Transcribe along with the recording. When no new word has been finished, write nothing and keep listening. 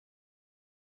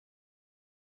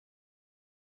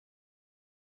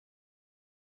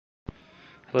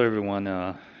Hello everyone.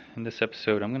 In this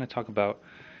episode, I'm going to talk about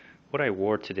what I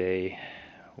wore today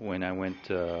when I went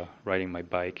riding my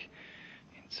bike.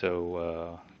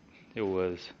 It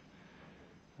was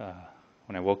uh,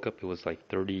 when I woke up, it was like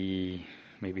 30,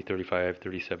 maybe 35,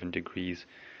 37 degrees.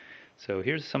 So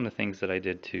here's some of the things that I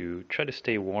did to try to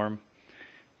stay warm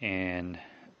and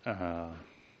uh,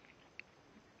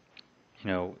 you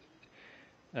know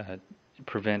uh,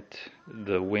 prevent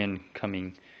the wind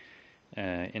coming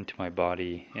into my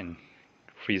body and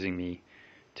freezing me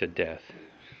to death,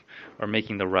 or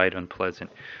making the ride unpleasant.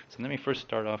 So let me first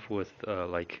start off with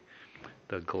like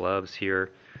the gloves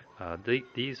here.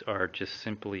 These are just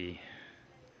simply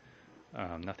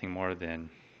nothing more than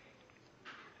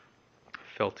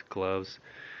felt gloves,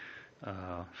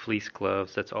 fleece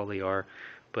gloves. That's all they are.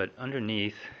 But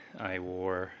underneath, I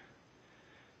wore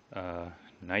uh,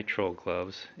 nitrile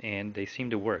gloves, and they seem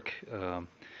to work.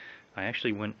 I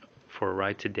actually went for a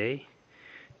ride today.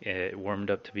 It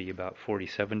warmed up to be about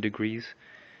 47 degrees,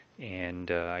 and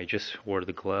I just wore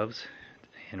the gloves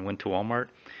and went to Walmart,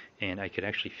 and I could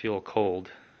actually feel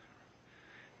cold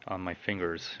on my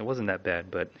fingers. It wasn't that bad,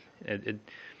 but it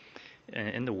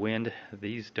in the wind,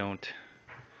 these don't.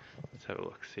 Let's have a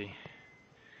look. See,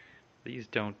 these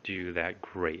don't do that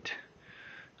great.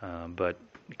 But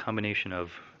the combination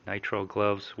of nitrile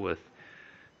gloves with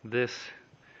this,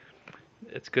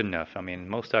 it's good enough. I mean,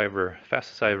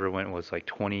 fastest I ever went was like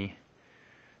 20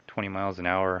 miles an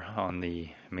hour on the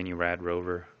Mini Rad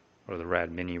Rover, or the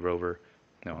Rad Mini Rover.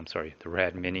 No, I'm sorry, the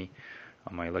Rad Mini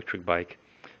on my electric bike,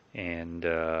 and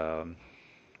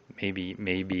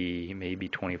maybe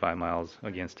 25 miles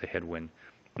against a headwind.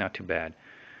 Not too bad,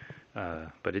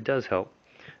 but it does help.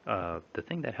 The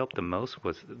thing that helped the most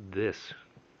was this,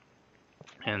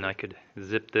 and I could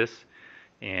zip this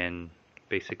and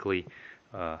basically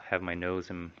have my nose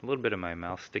and a little bit of my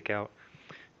mouth stick out.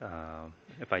 Uh,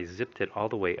 if I zipped it all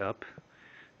the way up,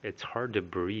 it's hard to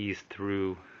breathe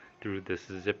through this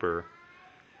zipper,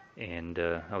 and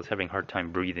I was having a hard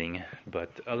time breathing. But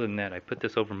other than that, I put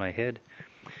this over my head,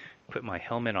 put my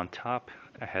helmet on top.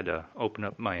 I had to open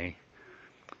up my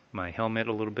helmet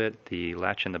a little bit, the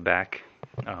latch in the back.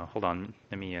 Hold on,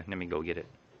 let me go get it.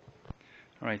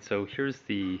 All right, so here's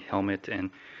the helmet,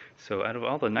 and so out of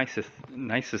all the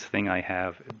nicest thing I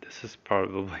have, this is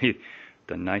probably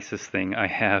the nicest thing I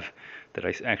have that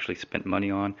I actually spent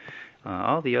money on.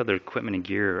 All the other equipment and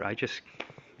gear, I just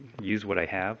use what I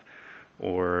have,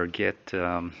 or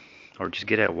or just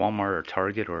get at Walmart or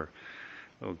Target or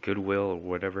Goodwill or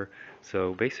whatever.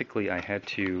 So basically, I had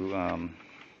to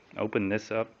open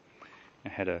this up. I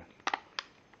had to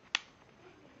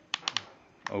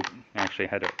actually,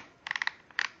 I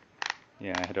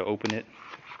had to open it.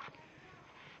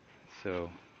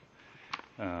 So,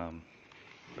 um,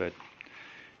 but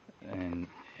and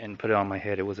put it on my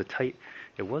head. It was a tight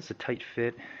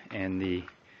fit, and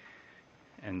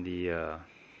and the uh,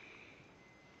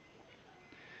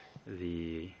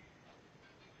 the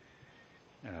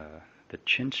the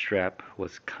chin strap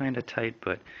was kind of tight,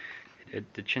 but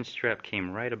the chin strap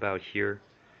came right about here.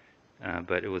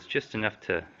 But it was just enough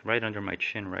to right under my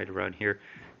chin, right around here,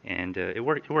 and it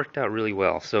worked out really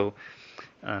well. So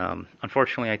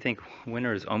unfortunately, I think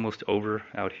winter is almost over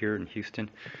out here in Houston,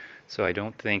 so I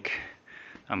don't think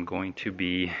I'm going to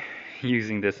be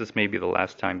using this. This may be the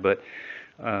last time, but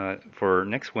for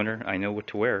next winter, I know what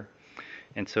to wear,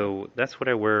 and so that's what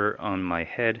I wear on my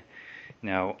head.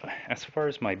 Now, as far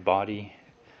as my body,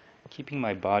 keeping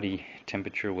my body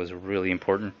temperature was really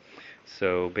important.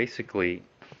 So basically,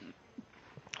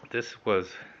 this was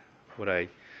what I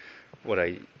what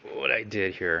I what I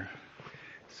did here.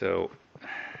 So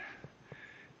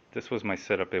this was my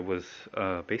setup. It was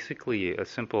basically a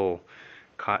simple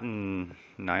cotton,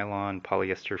 nylon,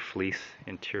 polyester fleece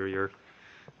interior.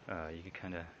 You can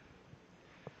kind of,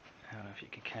 I don't know if you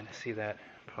can kind of see that.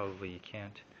 Probably you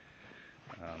can't.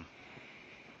 Um,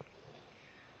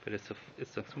 but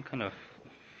some kind of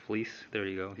fleece. There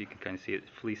you go. You can kind of see it,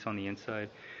 fleece on the inside.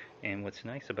 And what's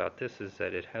nice about this is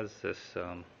that it has this.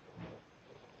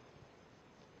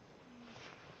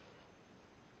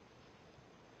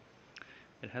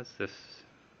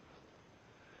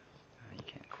 You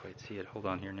can't quite see it. Hold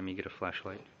on here. Let me get a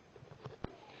flashlight.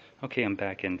 Okay, I'm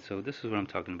back, and so this is what I'm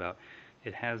talking about.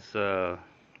 It has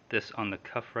this on the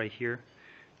cuff right here.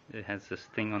 It has this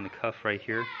thing on the cuff right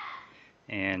here,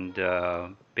 and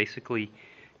basically,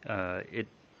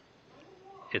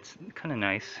 it's kind of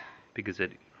nice because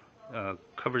it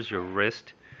covers your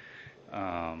wrist,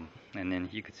 and then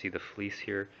you can see the fleece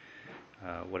here.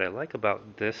 What I like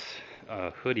about this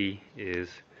hoodie is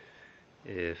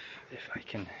if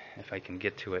if I can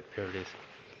get to it, there it is.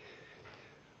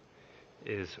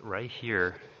 is right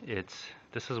here.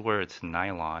 This is where it's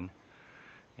nylon,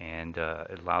 and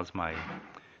it allows my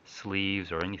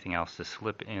sleeves or anything else to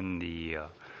slip in the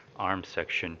arm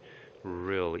section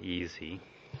real easy,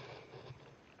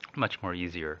 much more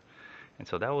easier. And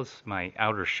so that was my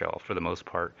outer shell for the most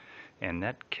part, and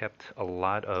that kept a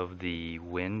lot of the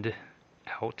wind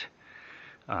out.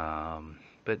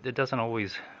 But it doesn't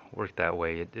always work that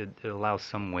way. It allows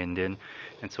some wind in,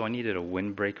 and so I needed a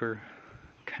windbreaker,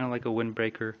 kind of like a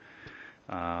windbreaker.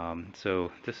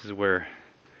 So this is where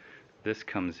this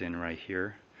comes in right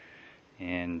here.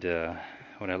 And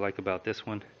what I like about this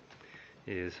one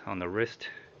is on the wrist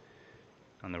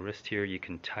here, you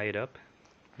can tie it up.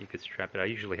 You could strap it. I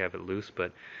usually have it loose,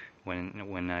 but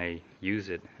when I use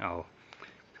it, I'll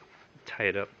tie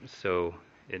it up so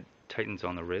it tightens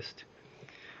on the wrist.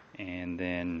 And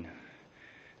then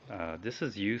this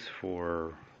is used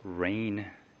for rain.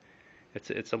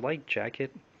 It's a light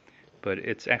jacket, but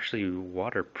it's actually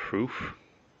waterproof,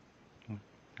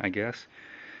 I guess.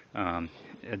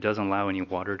 It doesn't allow any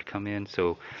water to come in,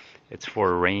 so it's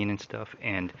for rain and stuff.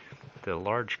 And the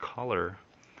large collar,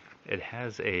 it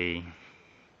has a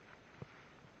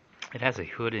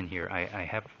hood in here. I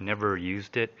have never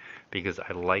used it because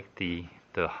I like the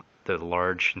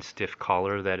large and stiff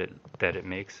collar that it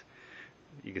makes.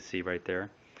 You can see right there,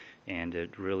 and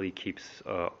it really keeps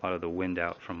a lot of the wind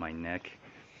out from my neck.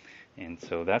 And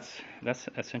so that's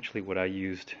essentially what I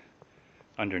used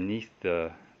underneath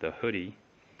the hoodie,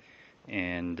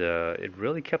 and it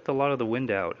really kept a lot of the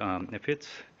wind out. If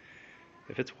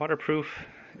it's waterproof,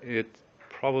 it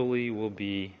probably will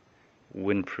be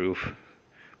windproof.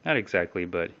 Not exactly,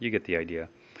 but you get the idea.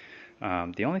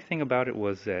 The only thing about it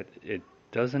was that it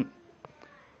doesn't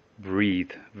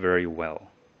breathe very well.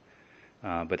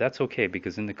 But that's okay,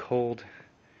 because in the cold,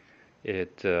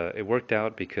 it worked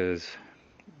out, because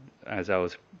as I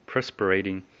was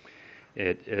perspirating,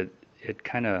 it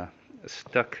kind of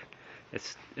stuck.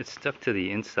 It stuck to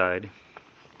the inside.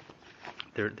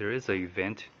 There is a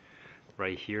vent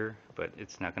right here, but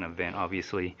it's not going to vent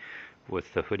obviously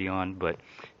with the hoodie on. But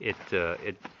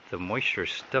the moisture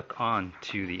stuck on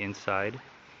to the inside,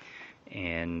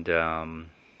 and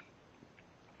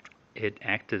it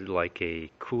acted like a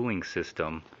cooling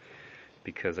system,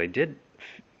 because I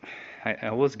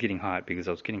was getting hot because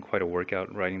I was getting quite a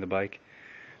workout riding the bike,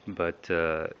 but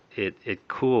it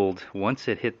cooled once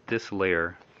it hit this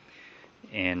layer,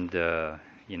 and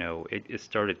it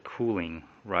started cooling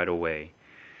right away,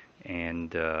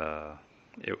 and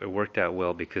it worked out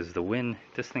well, because the wind,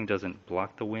 this thing doesn't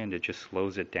block the wind, it just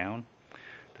slows it down.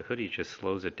 The hoodie just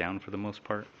slows it down for the most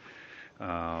part.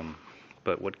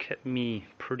 But what kept me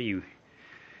pretty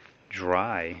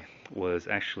dry was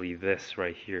actually this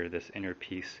right here, this inner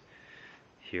piece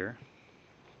here.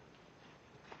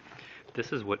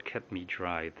 This is what kept me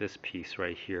dry, this piece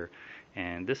right here.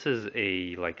 And this is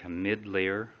like a mid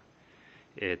layer.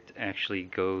 It actually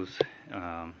goes,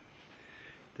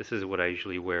 this is what I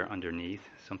usually wear underneath,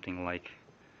 something like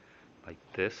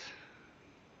this.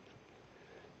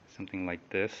 Something like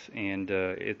this. And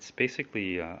it's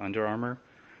basically Under Armour,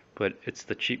 but it's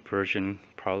the cheap version,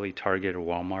 probably Target or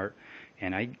Walmart.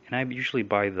 And I usually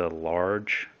buy the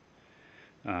large.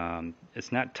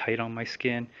 It's not tight on my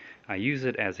skin. I use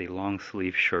it as a long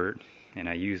sleeve shirt, and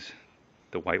I use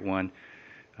the white one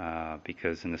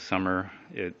because in the summer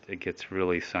it gets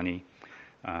really sunny.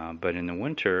 But in the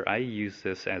winter, I use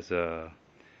this as a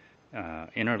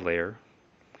inner layer,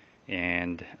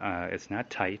 and it's not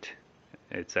tight.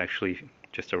 It's actually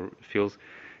just feels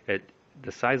it.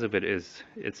 The size of it is,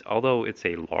 although it's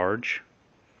a large,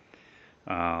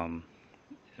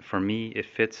 for me it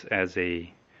fits as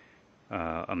a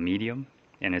medium,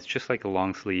 and it's just like a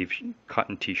long sleeve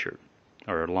cotton t-shirt,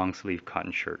 or a long sleeve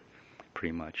cotton shirt,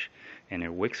 pretty much. And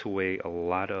it wicks away a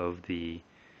lot of the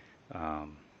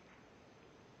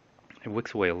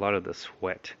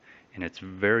sweat, and it's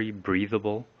very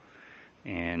breathable,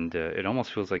 and it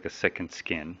almost feels like a second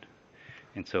skin.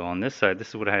 And so on this side, this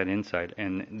is what I had inside,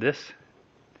 and this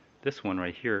one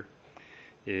right here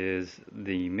is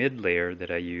the mid layer that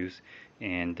I use,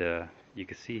 and you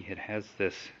can see it has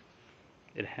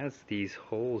these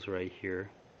holes right here.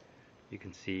 You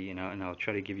can see, and I'll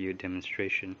try to give you a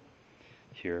demonstration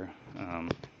here.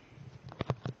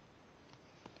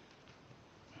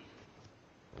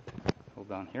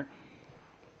 Hold on here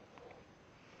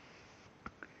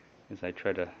as I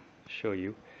try to show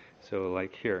you. So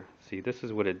like here, see, this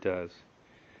is what it does,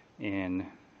 and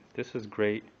this is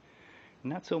great.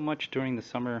 Not so much during the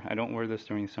summer. I don't wear this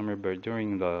during the summer, but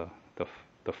during the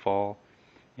fall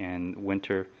and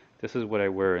winter, this is what I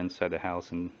wear inside the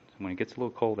house. And when it gets a little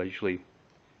cold, I usually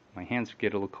my hands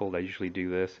get a little cold, I usually do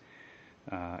this.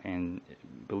 And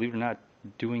believe it or not,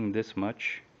 doing this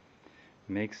much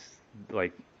makes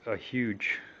like a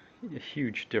huge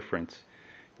difference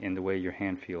in the way your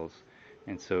hand feels.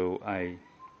 And so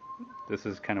this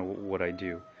is kind of what I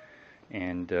do.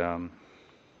 And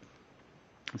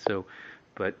so,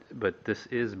 but this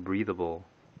is breathable,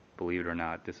 believe it or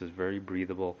not. This is very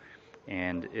breathable,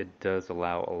 and it does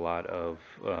allow a lot of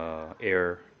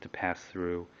air to pass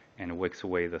through, and it wicks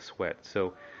away the sweat.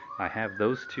 So I have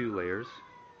those two layers.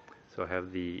 So I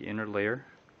have the inner layer,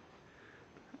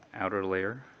 outer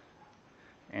layer,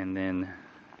 and then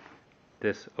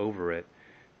this over it.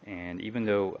 And even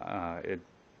though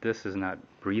this is not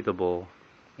breathable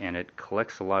and it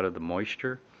collects a lot of the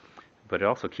moisture, but it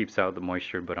also keeps out the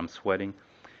moisture, but I'm sweating.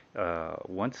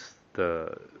 Once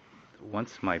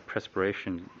my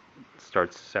perspiration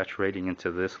starts saturating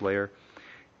into this layer,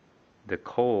 the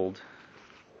cold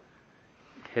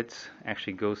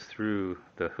actually goes through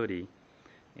the hoodie,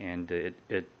 and it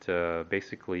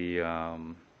basically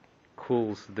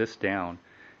cools this down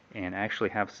and actually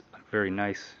has a very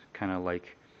nice kind of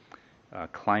like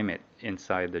climate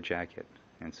inside the jacket.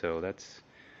 And so it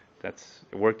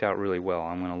worked out really well.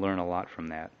 I'm going to learn a lot from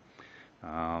that.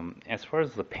 As far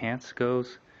as the pants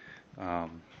goes,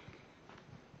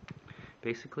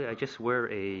 basically I just wear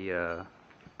a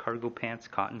cargo pants,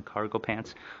 cotton cargo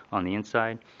pants on the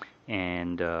inside,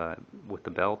 and with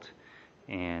the belt,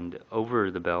 and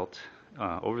over the belt,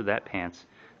 over that pants,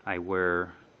 I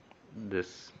wear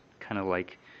this kind of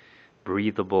like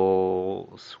breathable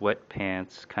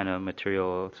sweatpants kind of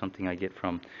material, something I get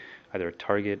from either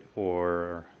Target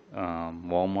or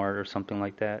Walmart or something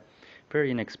like that. Very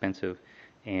inexpensive.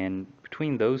 And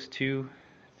between those two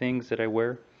things that I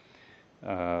wear,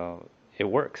 it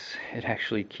works. It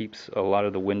actually keeps a lot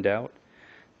of the wind out.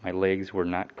 My legs were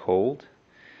not cold.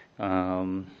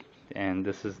 And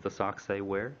this is the socks I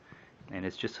wear. And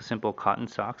it's just a simple cotton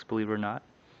socks, believe it or not.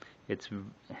 It's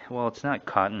not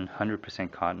cotton,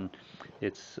 100% cotton.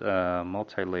 It's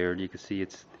multi-layered. You can see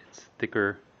it's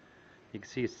thicker. You can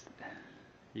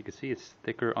see it's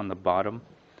thicker on the bottom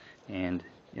and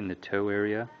in the toe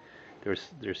area.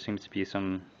 There seems to be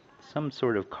some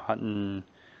sort of cotton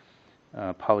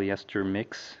polyester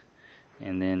mix,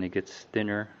 and then it gets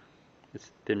thinner.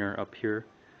 It's thinner up here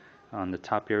on the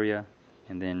top area,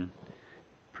 and then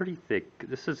pretty thick.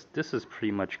 This is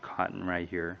pretty much cotton right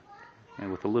here,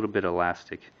 and with a little bit of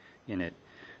elastic in it,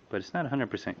 but it's not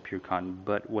 100% pure cotton.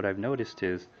 But what I've noticed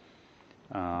is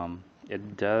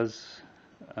it does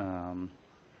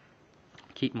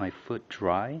keep my foot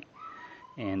dry,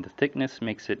 and the thickness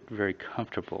makes it very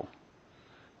comfortable.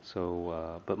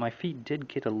 So, but my feet did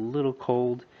get a little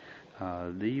cold.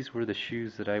 These were the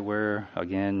shoes that I wear.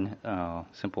 Again,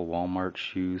 simple Walmart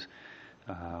shoes.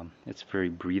 It's very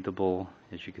breathable,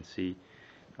 as you can see.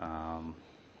 And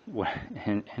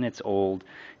it's old.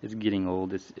 It's getting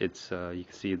old. It's you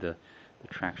can see the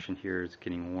traction here is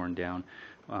getting worn down.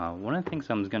 One of the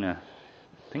things I was gonna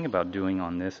think about doing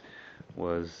on this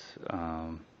was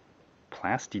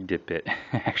Plasti-Dip it.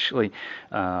 Actually,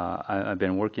 I've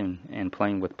been working and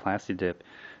playing with Plasti-Dip,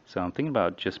 so I'm thinking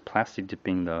about just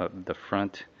Plasti-Dipping the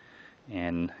front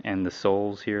and the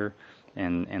soles here,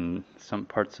 and some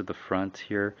parts of the front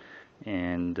here,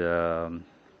 and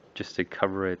just to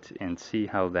cover it and see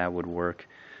how that would work.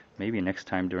 Maybe next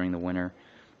time during the winter.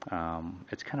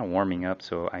 It's kind of warming up,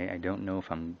 so I don't know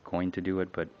if I'm going to do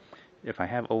it, but if I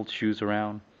have old shoes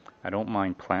around, I don't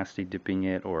mind Plasti-Dipping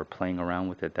it or playing around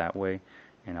with it that way,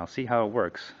 and I'll see how it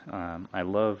works. I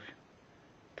love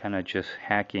kind of just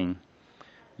hacking,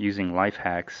 using life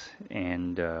hacks,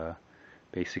 and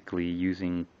basically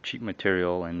using cheap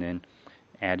material and then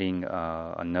adding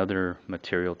another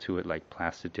material to it, like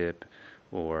Plasti-Dip,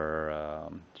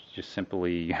 or just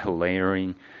simply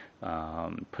layering,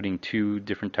 putting two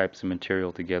different types of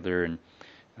material together and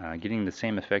getting the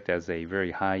same effect as a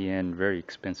very high-end, very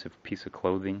expensive piece of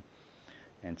clothing.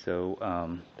 And so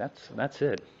that's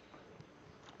it.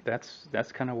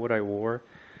 That's kind of what I wore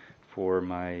for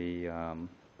my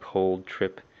cold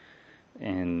trip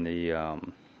in the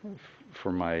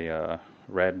for my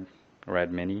Rad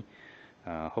Mini.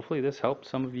 Hopefully this helped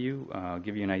some of you,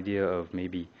 give you an idea of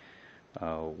maybe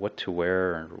what to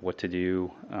wear or what to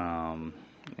do. And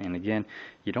again,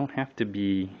 you don't have to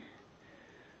be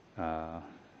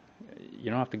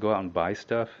you don't have to go out and buy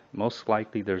stuff. Most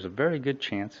likely there's a very good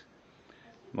chance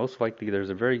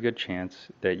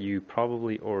that you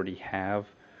probably already have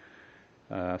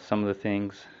some of the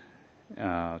things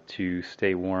to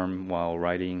stay warm while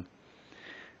riding,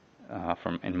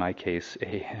 from, in my case,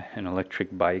 an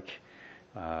electric bike,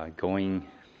 going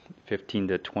 15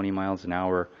 to 20 miles an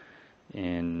hour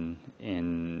in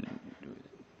in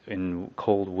in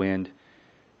cold wind,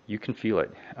 you can feel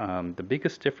it. The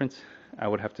biggest difference I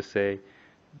would have to say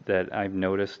that I've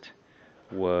noticed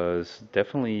was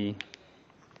definitely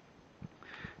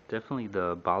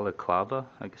the balaclava.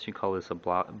 I guess you call this a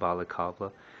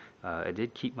balaclava. It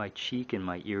did keep my cheek and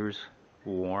my ears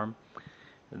warm.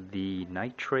 The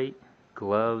nitrate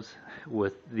gloves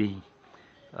with the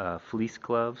fleece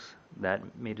gloves, that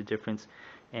made a difference.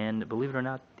 And believe it or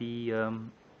not, the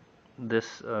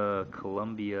this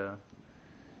Columbia,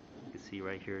 you can see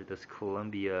right here, this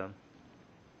Columbia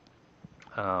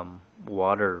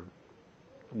water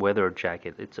weather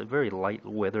jacket. It's a very light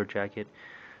weather jacket.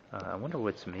 I wonder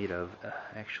what it's made of.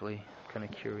 Actually, kind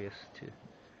of curious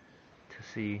to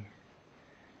see.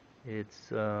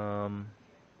 It's well,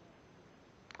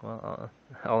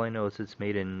 all I know is it's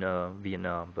made in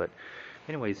Vietnam. But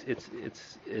anyways,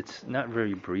 it's not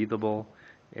very breathable.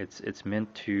 It's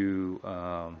meant to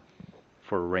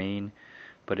for rain,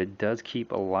 but it does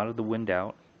keep a lot of the wind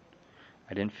out.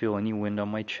 I didn't feel any wind on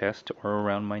my chest or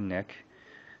around my neck,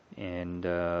 and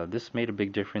this made a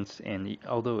big difference. And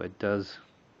although it does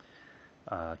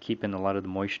keep in a lot of the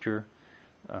moisture,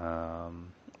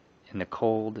 in the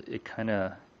cold, it kind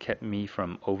of kept me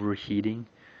from overheating.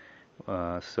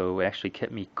 So it actually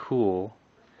kept me cool.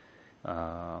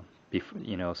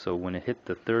 So when it hit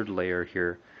the third layer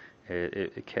here,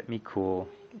 it kept me cool,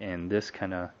 and this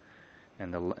kind of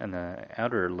and the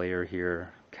outer layer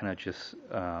here kind of just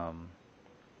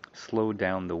slowed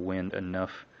down the wind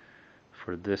enough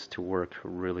for this to work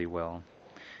really well.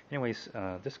 Anyways,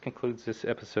 this concludes this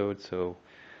episode, so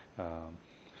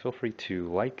feel free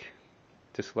to like,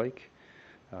 dislike,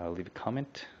 leave a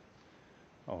comment,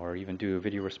 or even do a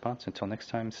video response. Until next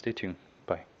time, stay tuned.